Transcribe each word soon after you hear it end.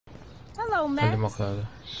Hello, Max.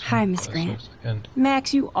 Hi, Miss Grant.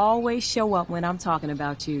 Max, you always show up when I'm talking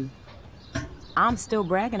about you. I'm still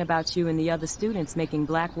bragging about you and the other students making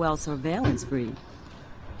Blackwell surveillance free.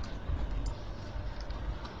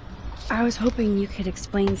 I was hoping you could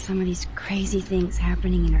explain some of these crazy things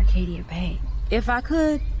happening in Arcadia Bay. If I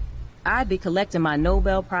could, I'd be collecting my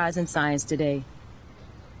Nobel Prize in Science today.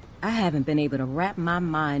 I haven't been able to wrap my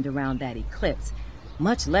mind around that eclipse,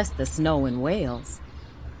 much less the snow in Wales.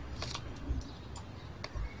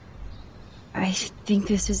 I think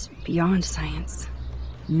this is beyond science.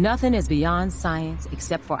 Nothing is beyond science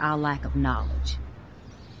except for our lack of knowledge.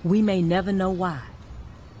 We may never know why,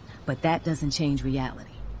 but that doesn't change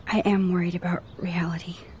reality. I am worried about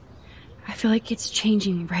reality. I feel like it's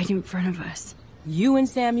changing right in front of us. You and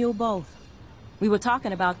Samuel both. We were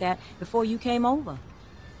talking about that before you came over.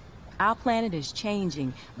 Our planet is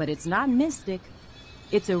changing, but it's not mystic.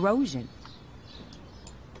 It's erosion.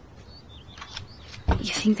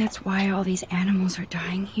 You think that's why all these animals are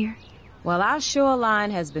dying here? Well, our shoreline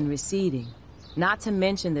has been receding, not to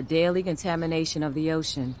mention the daily contamination of the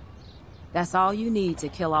ocean. That's all you need to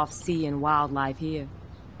kill off sea and wildlife here.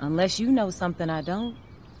 Unless you know something I don't.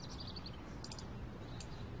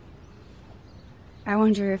 I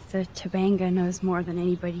wonder if the Tobanga knows more than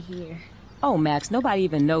anybody here. Oh, Max, nobody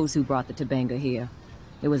even knows who brought the Tobanga here.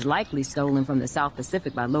 It was likely stolen from the South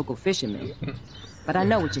Pacific by local fishermen. But I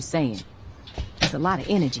know what you're saying. There's a lot of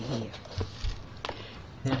energy here.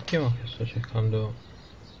 Un attimo che sto cercando.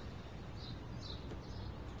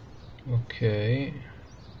 Ok.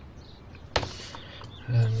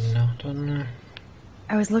 Nathan.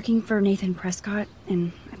 I was looking for Nathan Prescott,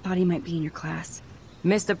 and I thought he might be in your class.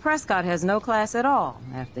 Mr. Prescott has no class at all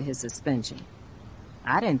after his suspension.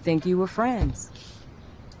 I didn't think you were friends.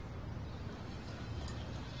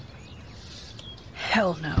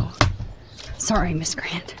 Hell no. Sorry, Miss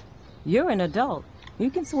Grant. You're an adult. You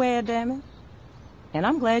can swear, damn it. And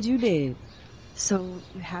I'm glad you did. So,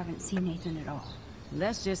 you haven't seen Nathan at all?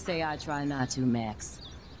 Let's just say I try not to, Max.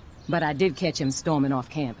 But I did catch him storming off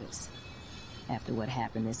campus. After what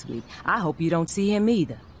happened this week, I hope you don't see him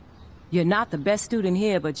either. You're not the best student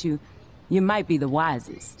here, but you might be the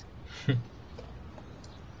wisest.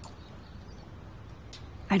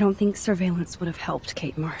 I don't think surveillance would have helped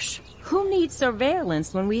Kate Marsh. Who needs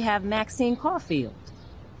surveillance when we have Maxine Caulfield?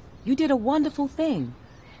 You did a wonderful thing.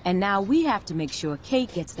 And now we have to make sure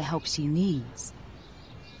Kate gets the help she needs.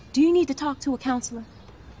 Do you need to talk to a counselor?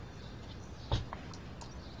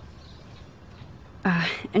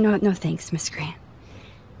 No thanks, Miss Grant.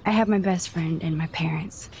 I have my best friend and my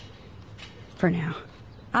parents. For now.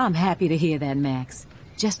 I'm happy to hear that, Max.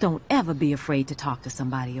 Just don't ever be afraid to talk to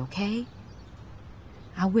somebody, okay?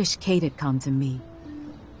 I wish Kate had come to me.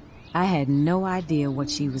 I had no idea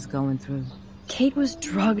what she was going through. Kate was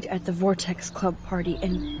drugged at the Vortex Club party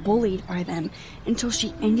and bullied by them until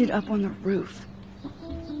she ended up on the roof.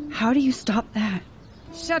 How do you stop that?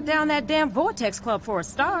 Shut down that damn Vortex Club for a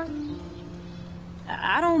start.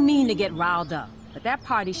 I don't mean to get riled up, but that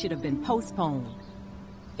party should have been postponed.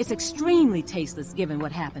 It's extremely tasteless given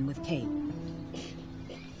what happened with Kate.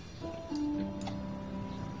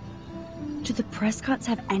 Do the Prescotts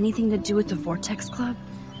have anything to do with the Vortex Club?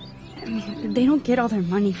 I mean, they don't get all their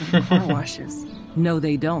money from car washes. No,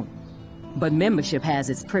 they don't. But membership has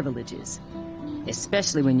its privileges.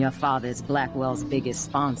 Especially when your father is Blackwell's biggest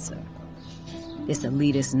sponsor. This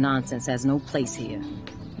elitist nonsense has no place here.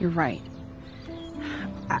 You're right.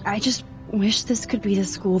 I just wish this could be the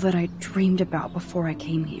school that I dreamed about before I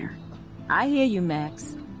came here. I hear you,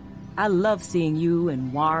 Max. I love seeing you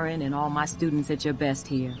and Warren and all my students at your best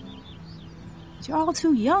here. But you're all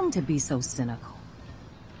too young to be so cynical.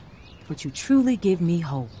 But you truly give me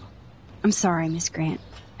hope. I'm sorry, Miss Grant.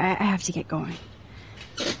 I have to get going.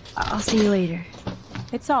 I'll see you later.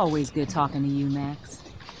 It's always good talking to you, Max.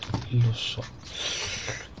 Lo so.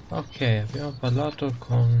 Ok, abbiamo parlato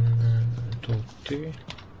con tutti.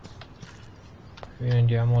 Quindi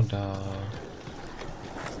andiamo da...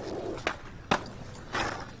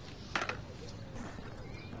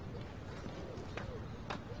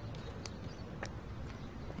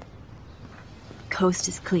 Coast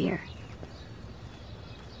is clear.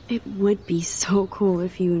 It would be so cool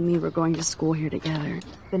if you and me were going to school here together.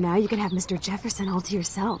 But now you can have Mr. Jefferson all to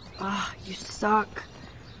yourself. Ah, you suck.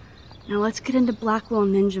 Now let's get into Blackwell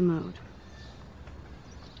Ninja mode.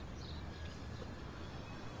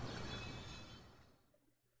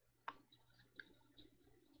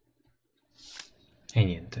 E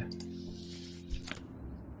niente.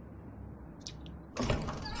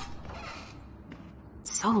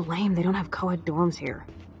 So lame they don't have co-ed dorms here.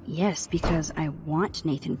 Yes, because I want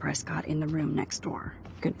Nathan Prescott in the room next door.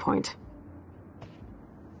 Good point.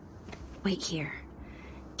 wait here.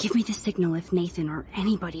 Give me the signal if Nathan or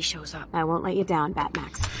anybody shows up. I won't let you down,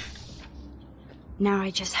 Batmax. Now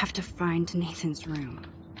I just have to find Nathan's room.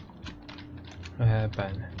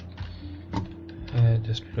 Bene.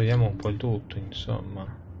 Esploriamo un po' il tutto, insomma.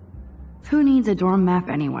 Who needs a dorm map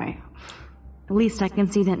anyway? At least I can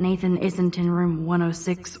see that Nathan isn't in room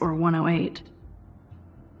 106 or 108.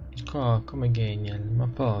 Come Genial, ma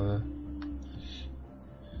povero.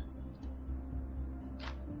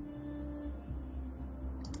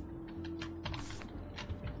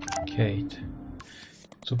 Kate.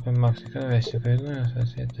 Supermarket, canavesti per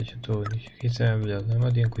 712. Chi serve il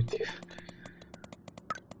modo intuitivo.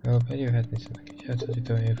 Europei divertenti, che certo ti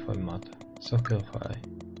trovi informata. So che lo farai.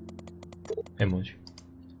 Emoji.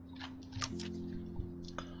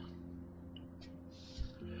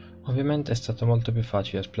 Ovviamente è stato molto più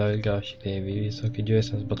facile esplorare il garage di Davy, visto che Joe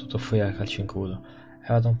si è sbattuto fuori a calci in culo.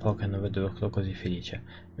 Era da un po' che non vedevo così felice.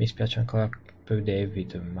 Mi spiace ancora per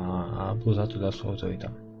David, ma ha abusato della sua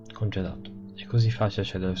autorità. Congedato. È così facile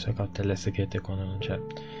scegliere le sue cartelle segrete quando non c'è.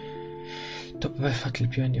 Dopo aver fatto il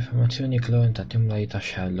pieno di informazioni, Chloe intentiamo la vita a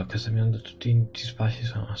Sherlock, esaminando tutti i spazi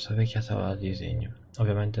sulla nostra vecchia tavola di disegno.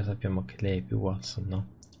 Ovviamente sappiamo che lei è più Watson, no?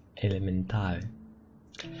 Elementare.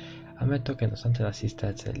 Ammetto che nonostante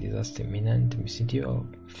l'assistenza del disastro imminente mi sentivo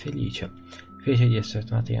felice di essere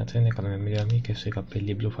tornata in treno con la mia migliore amica e i suoi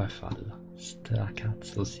capelli blu farfalla.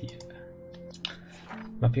 Stracazzo sì.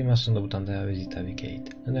 Ma prima sono dovuto andare a visitare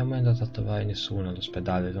Kate. Non ero mai andato a trovare nessuno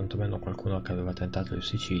all'ospedale, tantomeno qualcuno che aveva tentato il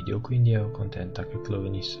suicidio, quindi ero contenta che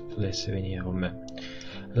Chloe volesse venire con me.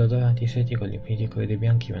 L'odore antisetico e gli infiniti colori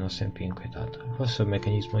bianchi mi hanno sempre inquietata. Forse un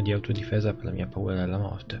meccanismo di autodifesa per la mia paura della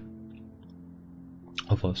morte.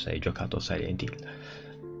 O forse hai giocato Silent Hill.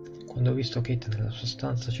 Quando ho visto Kate nella sua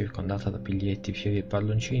stanza, circondata da biglietti, fiori e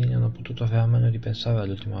palloncini, non ho potuto fare a meno di pensare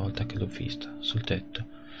all'ultima volta che l'ho vista, sul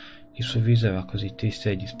tetto. Il suo viso era così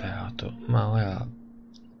triste e disperato, ma ora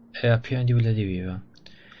era pieno di voglia di vivere.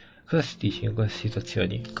 Cosa si dice in queste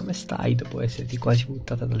situazioni? Come stai dopo esserti quasi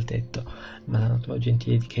buttata dal tetto? Ma la natura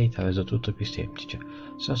gentile di Kate ha reso tutto più semplice.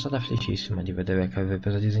 Sono stata felicissima di vedere che aveva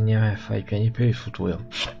preso a disegnare e fare i piani per il futuro.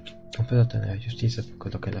 Ho preso a ottenere giustizia per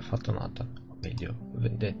quello che le ha fatto Nata, o meglio,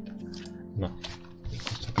 vendetta. No, in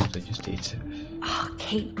questo caso giustizia. Oh,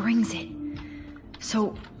 Kate brings it.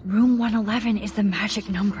 So, room 111 is the magic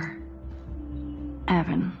number.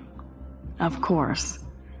 Evan. Of course.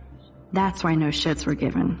 That's why no shits were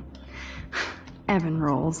given. Evan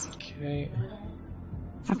rolls. Ok.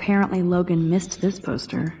 Apparently Logan missed this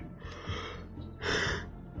poster.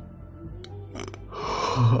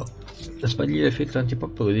 Sbagliare il filtro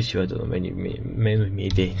antipop così si vedono meno i miei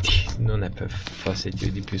denti. Non è per far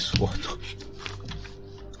sentire di più suono.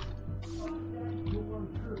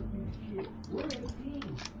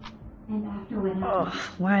 Oh,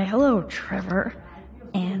 why hello, Trevor.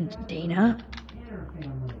 And Dana.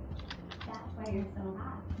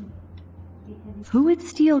 Who would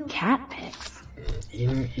steal cat pics?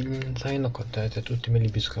 Il zaino contenente tutti i miei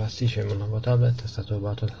libri scolastici e il nuovo tablet è stato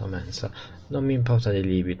rubato dalla mensa. Non mi importa dei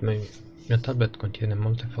libri, ma il mio tablet contiene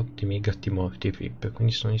molte foto di miei gatti morti Pip,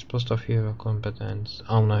 quindi sono disposto a offrire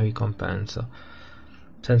una ricompensa.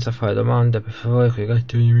 Senza fare domande, per favore, quei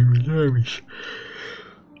gatti dei miei migliori amici.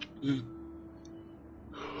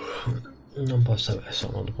 Non posso avere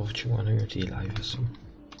sonno dopo 50 minuti di live, insomma.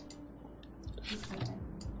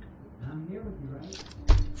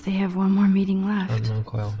 They have one more meeting left. Hanno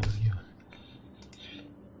ancora una riunione.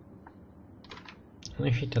 Non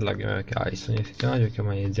riuscite a laggare che Alice ogni settimana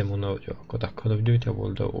giochiamo e iniziamo un nuovo gioco, da Call of Duty a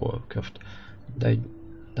World of Warcraft.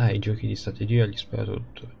 Dai giochi di strategia gli spera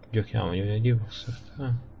tutto. Giochiamo lunedì forse.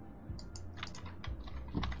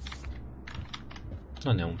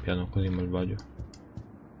 Non è un piano così malvagio.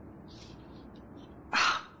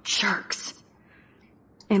 Oh, jerks.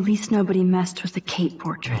 At least nobody messed with the Kate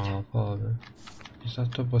portrait. No, povero. È stato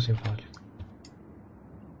troppo simpatico.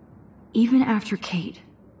 Even after Kate,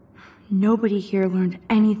 nobody here learned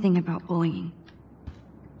anything about bullying.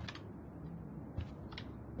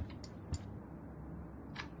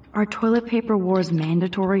 Are toilet paper wars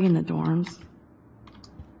mandatory in the dorms?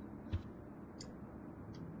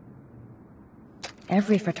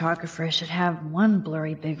 Every photographer should have one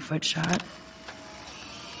blurry Bigfoot shot.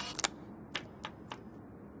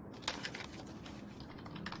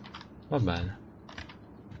 Va bene.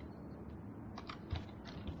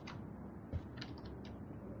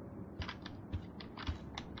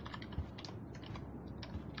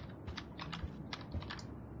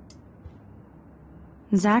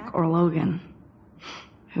 Zach or Logan?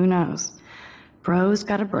 Who knows? Bro's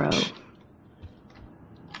got a bro.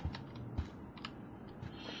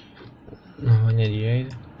 Non voglio dire.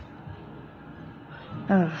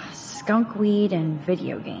 Ugh, skunk weed and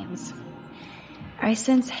video games. I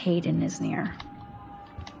sense Hayden is near.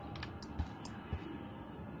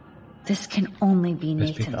 This can only be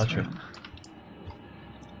Nathan's room.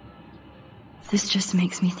 This just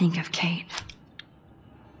makes me think of Kate.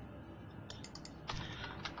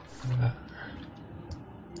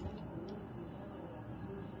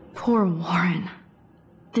 Poor Warren.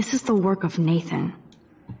 This is the work of Nathan.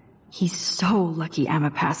 He's so lucky I'm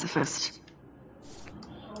a pacifist.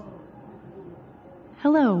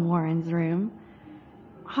 Hello, Warren's room.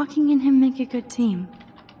 Hawking and him make a good team.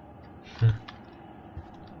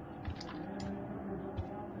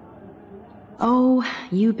 Oh,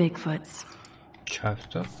 you Bigfoots.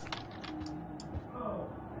 Certo.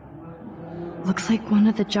 Looks like one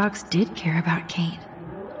of the jocks did care about Kate.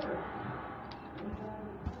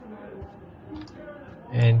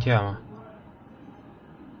 E andiamo.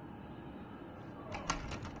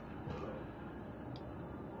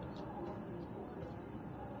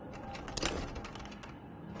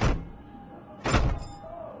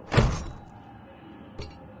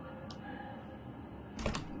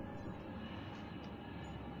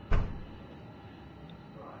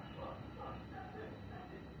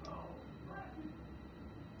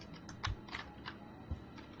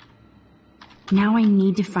 Now I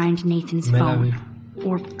need to find Nathan's phone.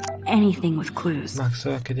 Or anything with clues. Max,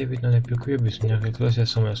 ora che David non è più qui, bisogna che Chloe si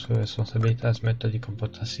assuma le sue responsabilità e smetta di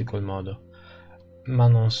comportarsi in quel modo. Ma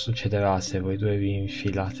non succederà se voi due vi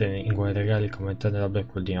infilate in quei regali come entrate nella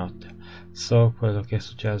Blackpool di notte. So quello che è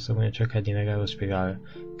successo, quindi cercare di negare o spiegare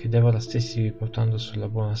che Deborah stessi riportando sulla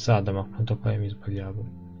buona strada, ma a quanto pare mi sbagliavo.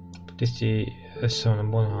 Potresti essere una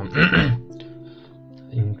buona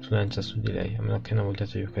influenza su di lei, a meno che non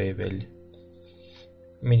vogliate giocare ai belli.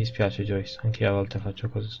 Mi dispiace Joyce, anche io a volte faccio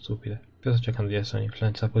cose stupide, però sto cercando di essere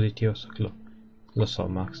un'influenza positiva su Chloe. Lo so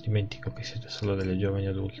Max, dimentico che siete solo delle giovani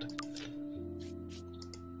adulte.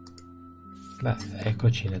 Beh,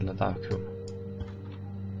 eccoci nella dark room.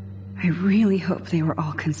 I really hope they were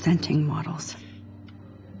all consenting models.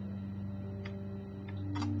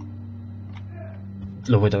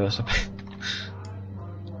 Lo vuoi davvero sapere?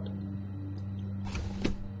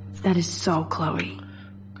 That is so Chloe.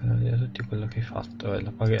 Tutti quello che hai fatto e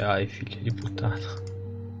la pagherai, figlio di puttana.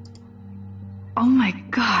 Oh my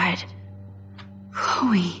god.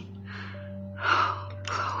 Chloe. Oh,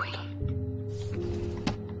 Chloe.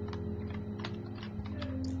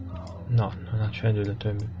 No, non accendo le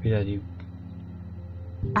tue mobile di...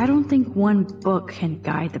 I don't think one book can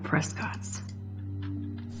guide the Prescotts.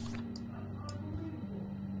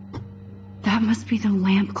 That must be the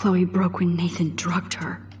lamp Chloe broke when Nathan drugged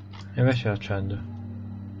her. E invece accendo.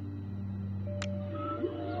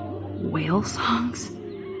 Whale songs?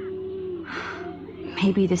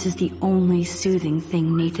 Maybe this is the only soothing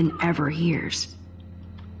thing Nathan ever hears.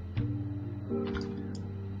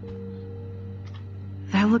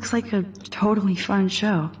 That looks like a totally fun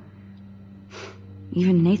show.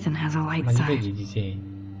 Even Nathan has a light Ma li side. vedi i disegni?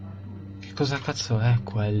 Che cosa cazzo è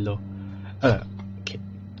quello? Allora, che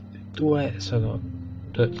due sono...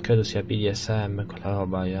 credo sia BDSM quella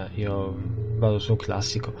roba, io vado sul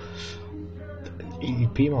classico. Il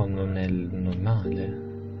primo non è normale.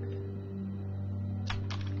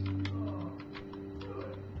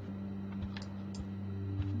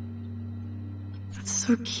 That's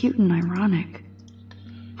so cute and ironic.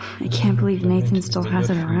 I can't believe Nathan still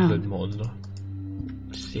has it around.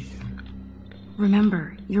 Sì.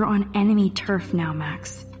 Remember, you're on enemy turf now,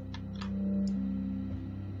 Max.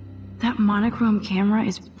 That monochrome camera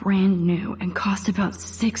is brand new and cost about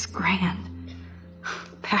 $6 grand.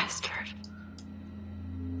 Bastard.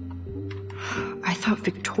 I thought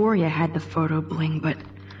Victoria had the photo bling, but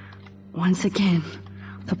once again,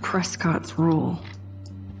 the Prescotts rule.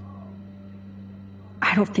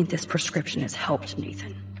 I don't think this prescription has helped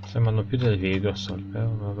Nathan. Sembrano più delle Virgosol, però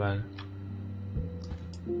va bene.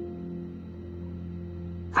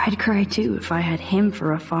 I'd cry too if I had him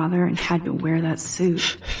for a father and had to wear that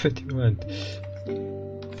suit. Effettivamente.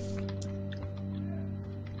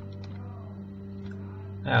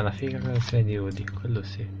 Una figa collezione di Woody, quello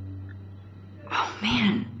sì. Oh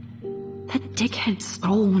man, that dickhead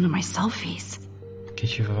stole one of my selfies. Che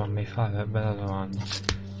ci vorrà mai fare? Bella domanda.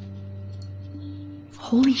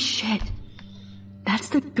 Holy shit. That's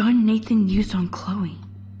the gun Nathan used on Chloe.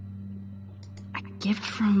 A gift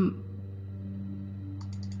from...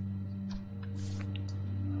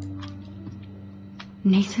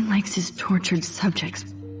 Nathan likes his tortured subjects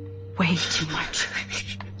way too much.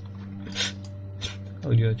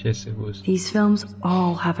 Oddio, CS così. These films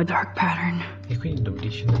all have a dark pattern. E quindi non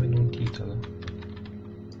dici nemmeno un titolo.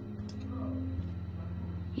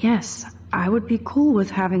 Yes, I would be cool with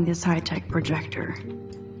having this high-tech projector.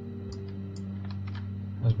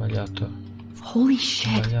 Ho sbagliato. Holy Ho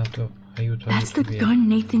shit. sbagliato. Aiuto, That's the aiuto, via. gun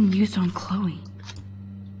Nathan used on Chloe.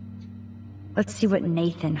 Let's see what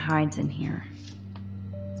Nathan hides in here.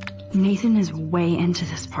 Nathan is way into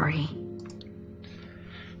this party.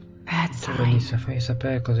 Bad Se sign. volessi fammi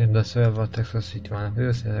sapere cosa indossare a volte questa settimana,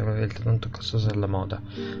 prima se era realtà tanto costosa alla moda.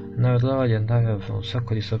 Non urlava di andare a fare un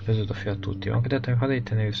sacco di sorprese da offrire a tutti, ma anche detto di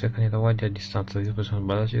tenere i suoi cani da guardia a distanza, di cui sono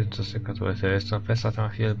ballati senza seccature. Se restano fessate alla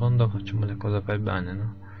fine del mondo facciamo le cose per bene,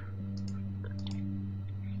 no?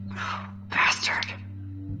 Bastard.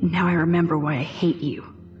 Now I remember why I hate you.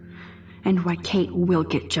 And why Kate will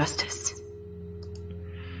get justice.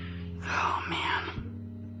 Oh man.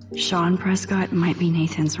 Sean Prescott might be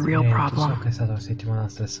Nathan's real So problem. che è stata una settimana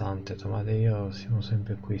stressante, Tomate e io siamo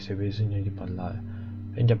sempre qui se hai bisogno di parlare.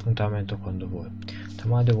 Prendi appuntamento quando vuoi.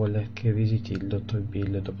 Tomate vuole che visiti il dottor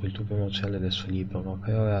Bill dopo il tuo promozione del suo libro, ma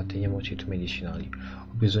per ora teniamoci i tuoi medicinali.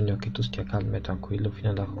 Ho bisogno che tu stia calmo e tranquillo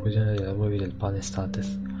fino alla conclusione dei lavori del pane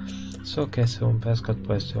status. So che essere un Prescott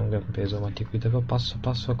può essere un gran peso, ma ti guiderò passo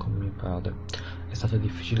passo come mio padre. È stato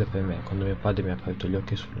difficile per me quando mio padre mi ha aperto gli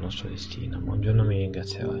occhi sul nostro destino, ma un giorno mi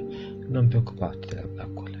ringrazierai. Non preoccuparti della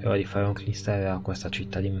Blackwell, è ora di fare un clistare a questa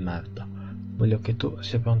città di merda. Voglio che tu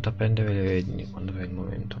sia pronta a prendere le redini quando verrà il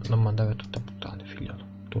momento. Non mandare tutto a puttane, figliolo.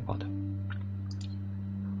 Tuo padre.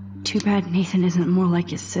 Too bad Nathan isn't more like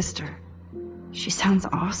his sister. She sounds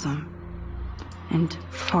awesome. And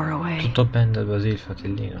far away. Tutto bene dal Brasile,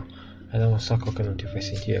 fratellino. È da un sacco che non ti fai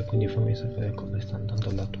sentire, quindi fammi sapere come sta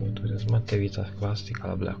andando la tua entusiasmante vita scolastica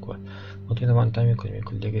alla Blackwell. Continuo a vantarmi con i miei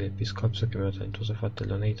colleghi del Peace Corps che il mio talentuoso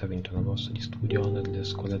fratello Nate ha vinto una borsa di studio honor delle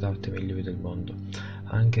scuole d'arte migliori del mondo.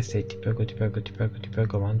 Anche se ti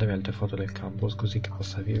prego, mandami altre foto del campus così che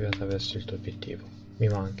possa vivere attraverso il tuo obiettivo. Mi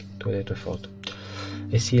manchi, tu e le tue foto.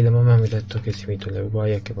 E sì, la mamma mi ha detto che si mito le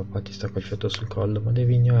guai e che papà ti sta col fiato sul collo, ma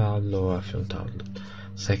devi ignorarlo o affrontarlo.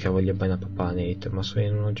 Sai che voglio bene a papà, Nate, ma sono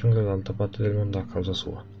in una giungla dall'altra parte del mondo a causa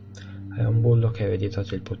sua. È un bullo che ha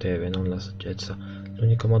ereditato il potere, non la saggezza.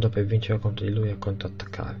 L'unico modo per vincere contro di lui è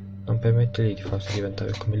contrattaccare. Non permettergli di farsi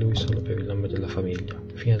diventare come lui solo per il nome della famiglia.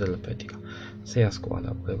 Fine della pratica. Sei a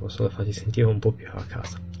scuola, volevo solo farti sentire un po' più a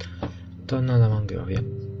casa. Torna alla Mangrovia.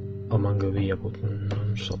 O Mangrovia,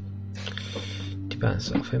 non so. Ti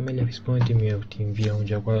penso, fai meglio rispondimi o ti invio un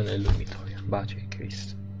giaguaro nel dormitorio. Baci,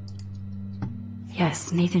 Chris.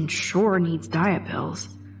 Yes, Nathan sure needs diet pills.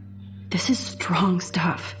 This is strong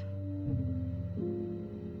stuff.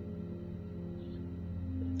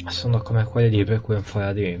 Sono come quelli di Requiem for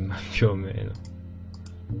a Dream, più o meno.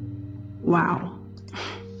 Wow.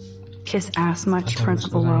 Kiss ass much, Principal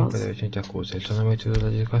Scusami per Wells. le recenti accuse, il tornamento dei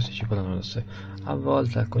dati classici parlano da sé. A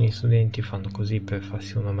volte alcuni studenti fanno così per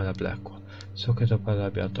farsi un nome alla Blackwell. So che troppo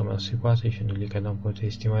arrabbiato, ma assicurati dicendogli che non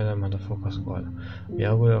potevi stimare la mano a fuoco a scuola. Mi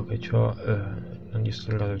auguro che ciò non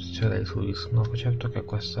distrugga la reputazione del suo sono certo che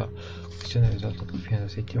questa questione è risolta alla fine della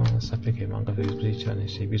settimana, sappi che rimango a tua disposizione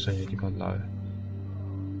se hai bisogno di parlare.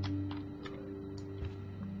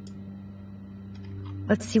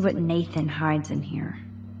 Let's see what Nathan hides in here.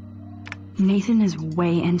 Nathan is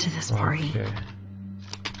way into this party. Okay.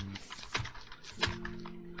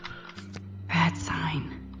 Bad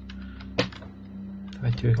sign.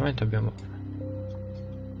 Teoricamente abbiamo...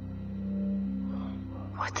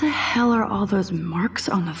 What the hell are all those marks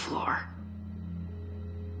on the floor?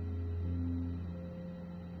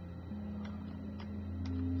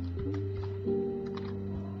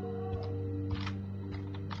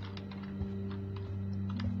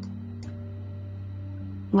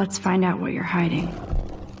 Let's find out what you're hiding.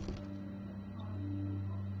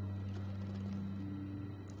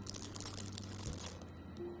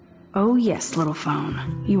 Oh yes, little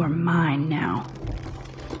phone. You are mine now.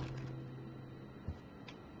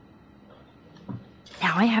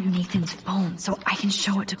 Now I have Nathan's phone, so I can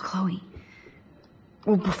show it to Chloe.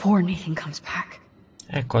 Well, before Nathan comes back.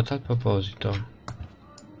 Ecco, a tal proposito.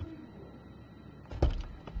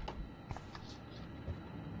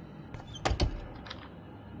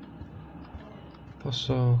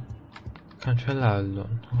 Posso cancellarlo?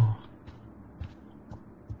 No.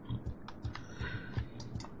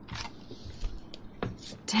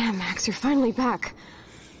 Damn, Max, you're finally back.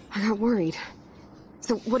 I got worried.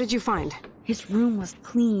 So, what did you find? His room was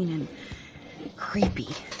clean and creepy.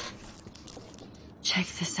 Check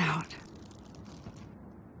this out.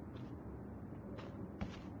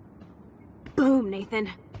 Boom, Nathan.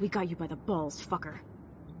 We got you by the balls, fucker.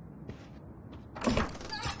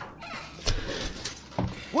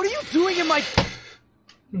 What are you doing in my...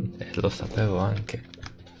 Lo sapevo anche.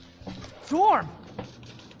 dorm?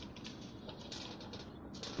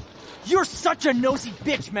 You're such a nosy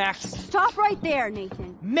bitch, Max. Stop right there,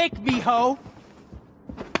 Nathan. Make me, ho.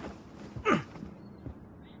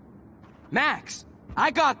 Max,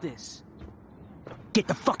 I got this. Get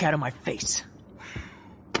the fuck out of my face.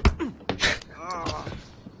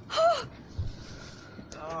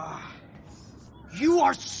 You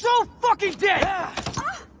are so fucking dead!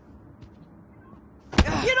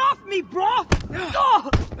 Get off me, bro!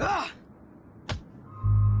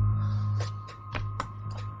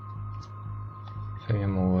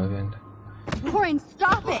 Fermiamo ora, ovviamente. Warren,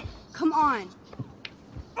 stop it! Come on.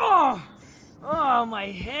 Oh, my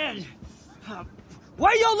head.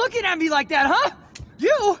 Why are y'all looking at me like that, huh?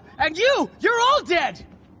 You and you're all dead!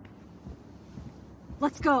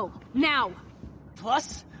 Let's go, now.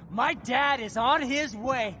 Plus, my dad is on his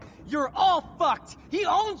way. You're all fucked. He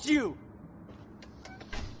owns you.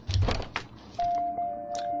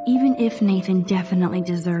 Even if Nathan definitely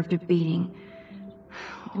deserved a beating,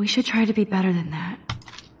 we should try to be better than that.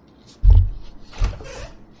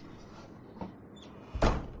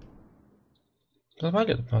 Non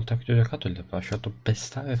sbaglio, una volta che ti ho giocato gli ho lasciato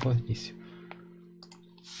pestare fortissimo.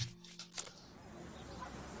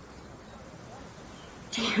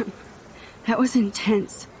 Damn, that was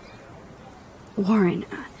intense. Warren,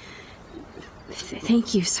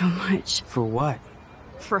 thank you so much. For what?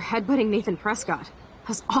 For headbutting Nathan Prescott. That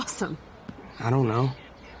was awesome. I don't know.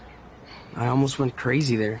 I almost went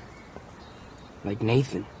crazy there. Like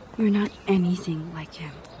Nathan. You're not anything like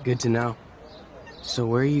him. Good to know. So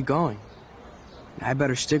where are you going? I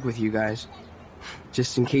better stick with you guys.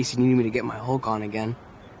 Just in case you need me to get my Hulk on again.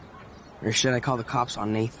 Or should I call the cops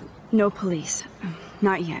on Nathan? No police.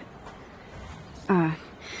 Not yet.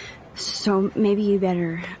 So maybe you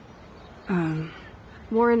better,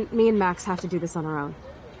 Warren, me and Max have to do this on our own.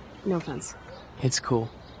 No offense. It's cool.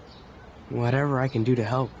 Whatever I can do to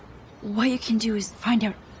help. What you can do is find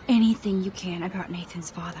out anything you can about Nathan's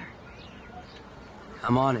father.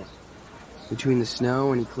 I'm on it. Between the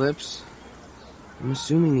snow and eclipse, I'm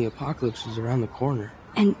assuming the apocalypse is around the corner.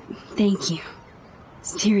 And thank you.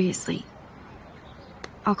 Seriously.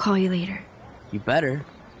 I'll call you later. You better.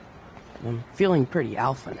 I'm feeling pretty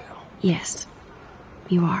alpha now. Yes,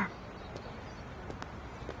 you are.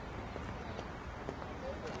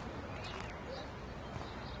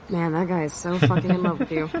 Man, that guy is so fucking in love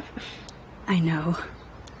with you. I know.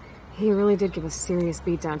 He really did give a serious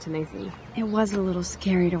beatdown to Nathan. It was a little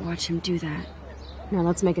scary to watch him do that. Now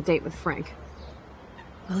let's make a date with Frank.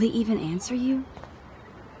 Will he even answer you?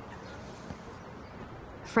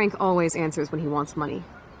 Frank always answers when he wants money.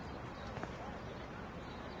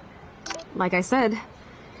 Like I said,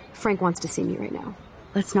 Frank wants to see me right now.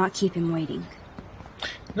 Let's not keep him waiting.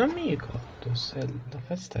 Non mi ricordo se la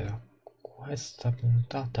festa era questa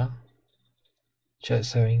puntata, cioè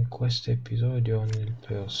se era in questo episodio o nel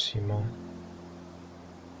prossimo.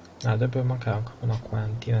 Dovrebbe mancare ancora una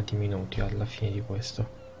quarantina di minuti alla fine di questo.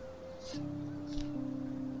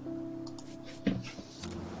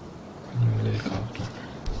 Non me lo ricordo.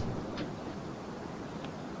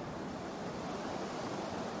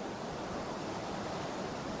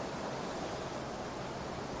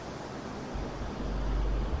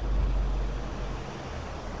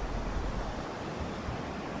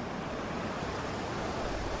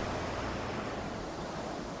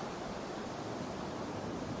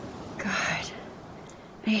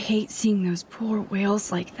 I hate seeing those poor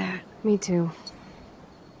whales like that. Me too.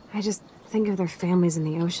 I just think of their families in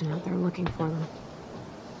the ocean out there looking for them.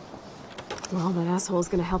 Well, that asshole's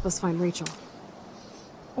gonna help us find Rachel.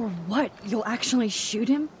 Or what? You'll actually shoot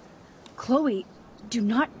him? Chloe, do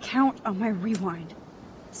not count on my rewind.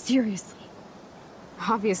 Seriously.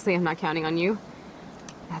 Obviously, I'm not counting on you.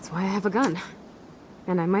 That's why I have a gun.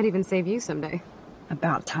 And I might even save you someday.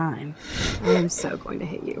 About time. I am so going to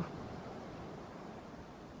hit you.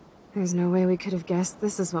 There's no way we could have guessed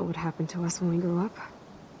this is what would happen to us when we grew up.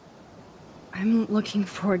 I'm looking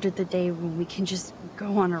forward to the day when we can just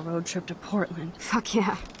go on a road trip to Portland. Fuck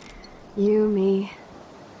yeah. You, me,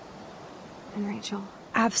 and Rachel.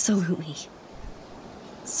 Absolutely.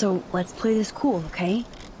 So let's play this cool, okay?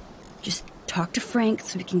 Just talk to Frank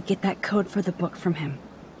so we can get that code for the book from him.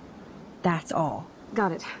 That's all.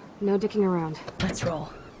 Got it. No dicking around. Let's roll.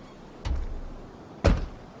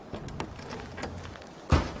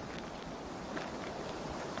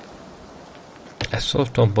 È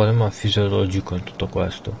sorto un problema fisiologico in tutto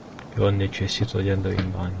questo. Io necessito di andare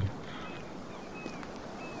in bagno.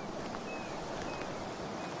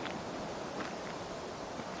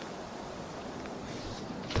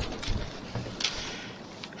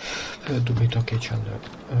 Però dubito che ci andrà.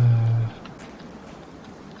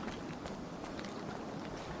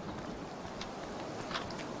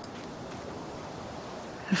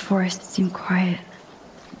 The forest seemed quiet.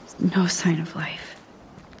 No sign of life.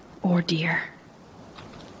 Or deer.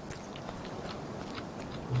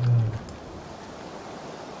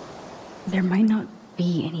 There might not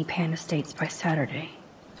be any Pan Estates by Saturday.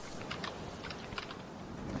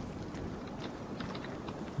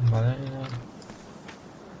 Balena.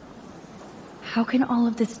 How can all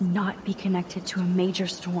of this not be connected to a major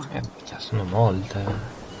storm? Sono molte.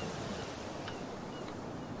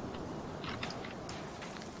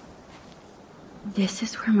 This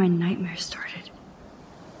is where my nightmare started.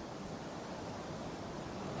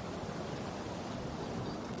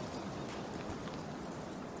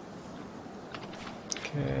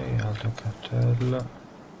 Ok, altro cartello.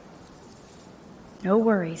 No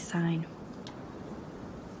worries sign.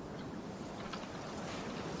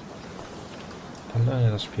 Pallone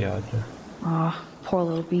da spiaggia. Aw, poor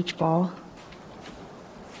little beach ball.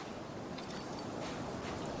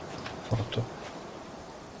 Foto.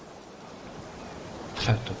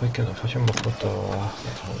 Certo, perché non facciamo foto a...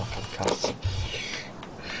 no, che cazzo.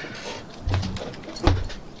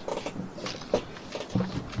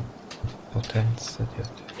 Potenza di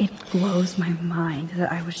attività. It blows my mind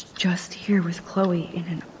that I was just here with Chloe in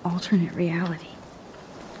an alternate reality.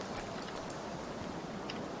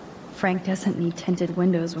 Frank doesn't need tinted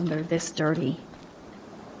windows when they're this dirty.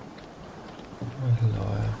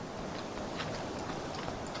 Allora.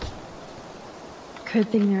 Good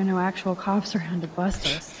thing there are no actual cops around to bust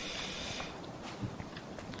us.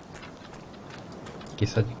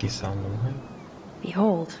 Chissà di chi sanno mai.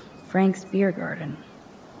 Behold, Frank's beer garden.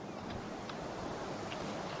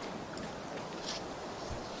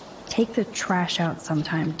 Take the trash out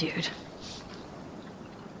sometime, dude.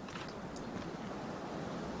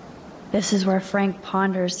 This is where Frank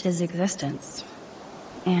ponders his existence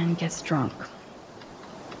and gets drunk.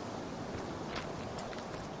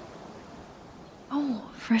 Oh,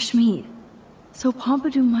 fresh meat. So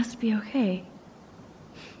Pompidou must be okay.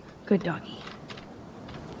 Good doggy.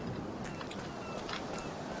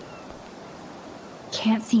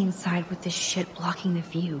 Can't see inside with this shit blocking the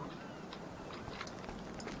view.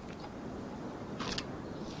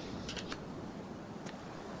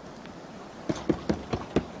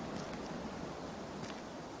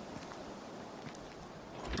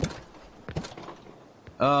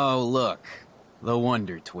 Oh, look. The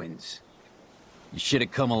Wonder Twins. You should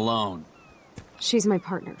have come alone. She's my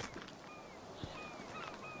partner.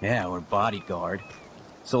 Yeah, we're bodyguard.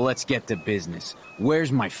 So let's get to business.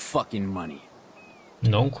 Where's my fucking money?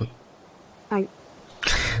 Non qui. I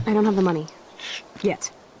don't have the money.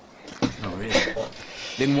 Yet. Oh, really?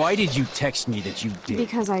 Then why did you text me that you did?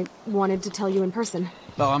 Because I wanted to tell you in person.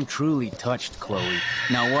 Oh, I'm truly touched, Chloe.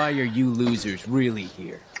 Now why are you losers really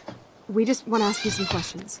here? We just want to ask you some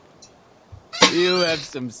questions. You have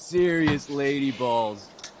some serious lady balls.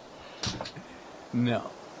 No.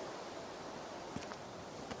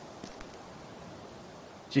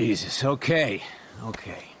 Jesus, okay.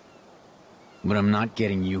 Okay. But I'm not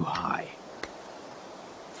getting you high.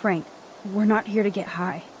 Frank, we're not here to get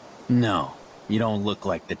high. No, you don't look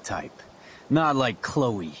like the type. Not like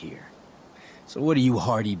Chloe here. So what do you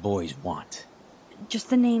hardy boys want? Just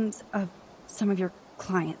the names of some of your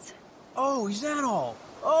clients. Oh, is that all?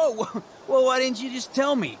 Oh, well, why didn't you just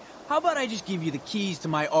tell me? How about I just give you the keys to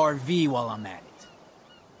my RV while I'm at it?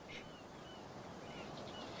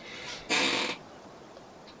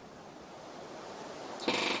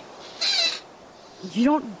 You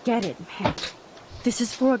don't get it, man. This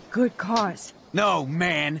is for a good cause. No,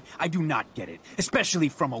 man, I do not get it. Especially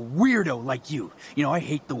from a weirdo like you. You know, I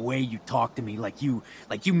hate the way you talk to me like you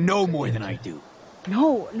know more than I do.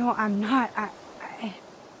 No, I'm not. Oh,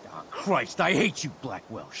 Christ, I hate you,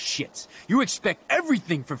 Blackwell shits. You expect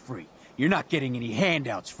everything for free. You're not getting any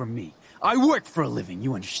handouts from me. I work for a living,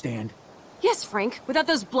 you understand? Yes, Frank. Without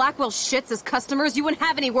those Blackwell shits as customers, you wouldn't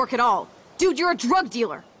have any work at all. Dude, you're a drug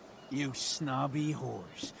dealer. You snobby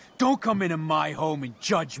whores. Don't come into my home and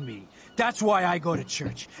judge me. That's why I go to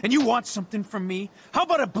church. And you want something from me? How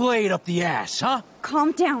about a blade up the ass, huh?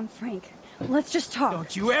 Calm down, Frank. Let's just talk.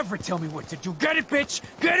 Don't you ever tell me what to do. Get it, bitch?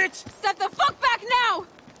 Get it? Step the fuck back now!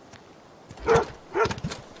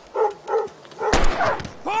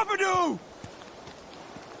 Pompidou!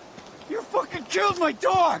 You fucking killed my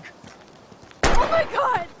dog! Oh my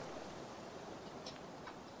god!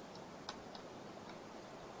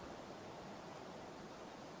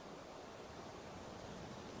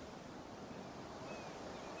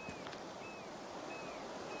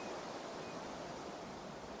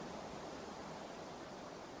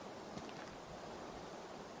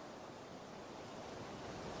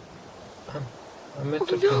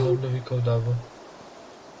 Ammetto che non lo ricordavo.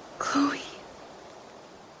 Chloe.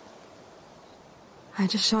 I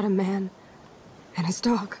just shot a man and his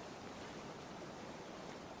dog.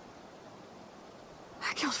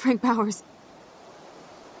 I killed Frank Powers.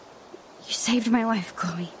 You saved my life,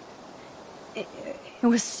 Chloe. It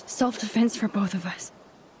was self-defense for both of us.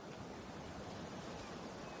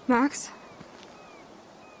 Max?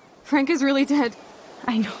 Frank is really dead.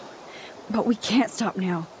 I know, but we can't stop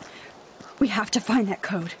now. We have to find that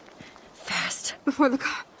code. Fast. Before the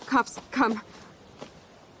cops come.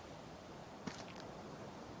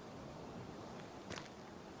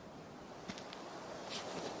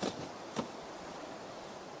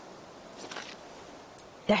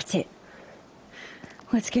 That's it.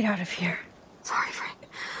 Let's get out of here. Sorry, Frank.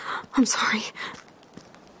 I'm sorry.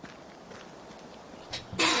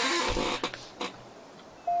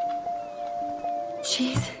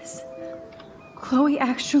 Jesus. Chloe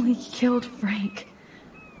actually killed Frank.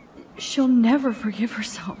 She'll never forgive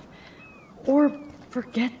herself. Or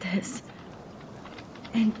forget this.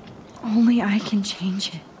 And only I can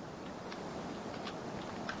change it.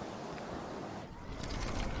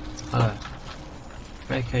 Vabbè,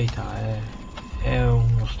 per carità, è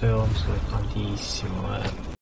uno stronzo tantissimo,